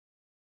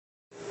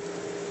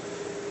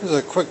This is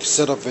a quick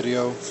setup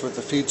video for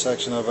the feed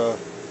section of a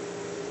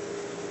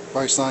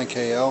Secap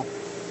 9KL.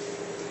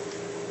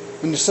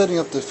 When you're setting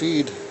up the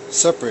feed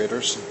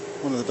separators,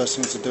 one of the best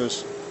things to do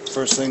is,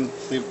 first thing,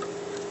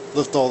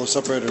 lift all the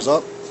separators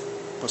up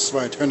just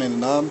by turning the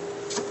knob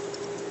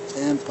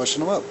and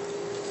pushing them up.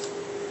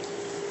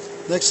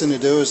 Next thing to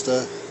do is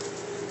to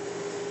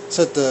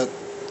set the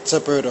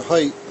separator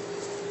height.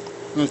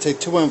 I'm going to take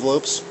two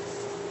envelopes,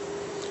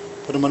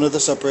 put them under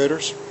the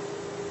separators,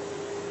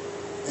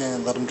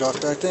 and let them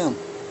drop back down.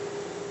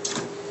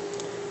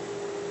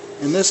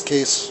 In this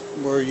case,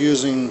 we're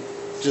using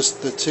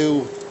just the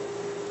two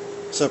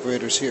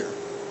separators here.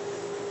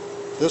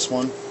 This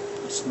one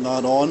is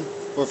not on,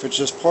 or if it's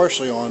just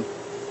partially on,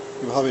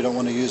 you probably don't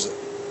want to use it.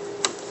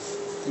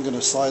 I'm going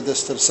to slide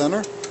this to the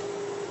center.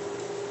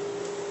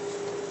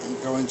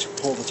 I'm going to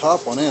pull the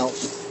top one out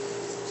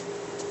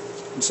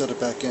and set it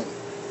back in.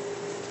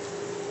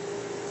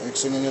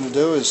 Next thing I'm going to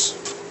do is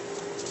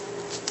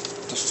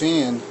to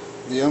fan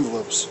the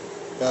envelopes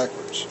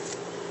backwards.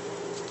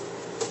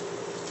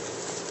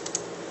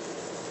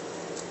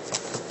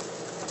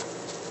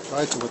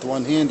 Try to with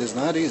one hand is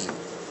not easy.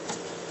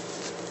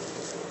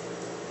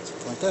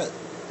 Something like that.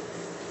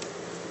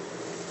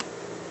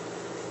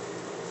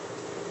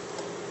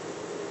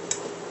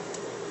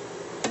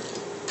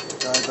 Put the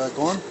guide back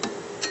on.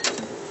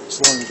 As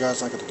long as the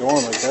guide's not going to go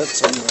on like that,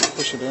 so I'm going to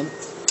push it in.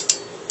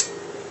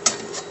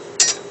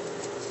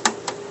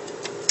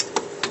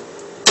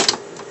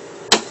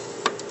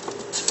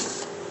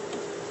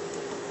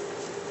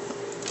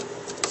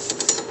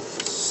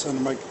 Center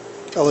my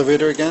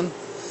elevator again.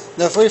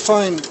 Now if we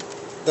find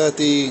that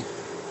the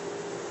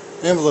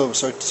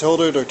envelopes are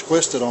tilted or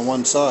twisted on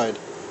one side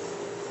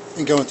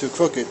and going through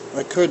crooked,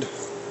 I could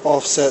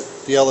offset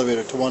the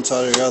elevator to one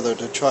side or the other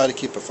to try to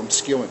keep it from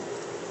skewing.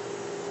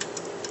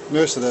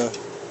 Most of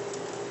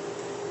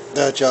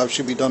that job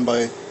should be done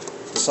by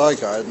the side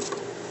guide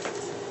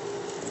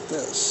like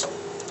this.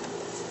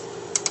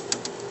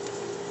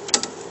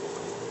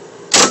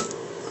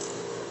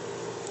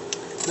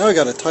 Now I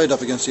got it tied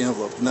up against the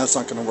envelope, and that's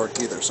not going to work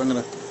either. So I'm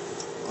going to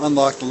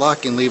unlock the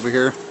locking lever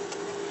here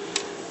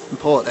and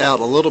pull it out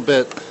a little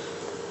bit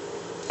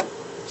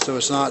so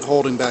it's not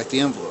holding back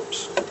the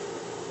envelopes.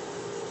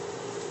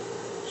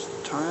 Just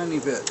a tiny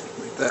bit,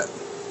 like that.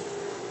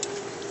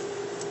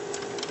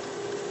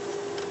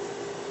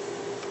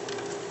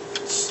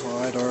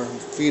 Slide our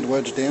feed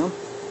wedge down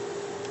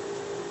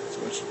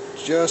so it's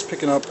just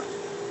picking up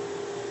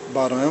the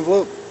bottom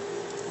envelope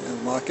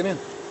and lock it in.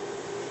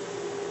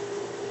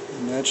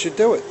 And that should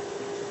do it.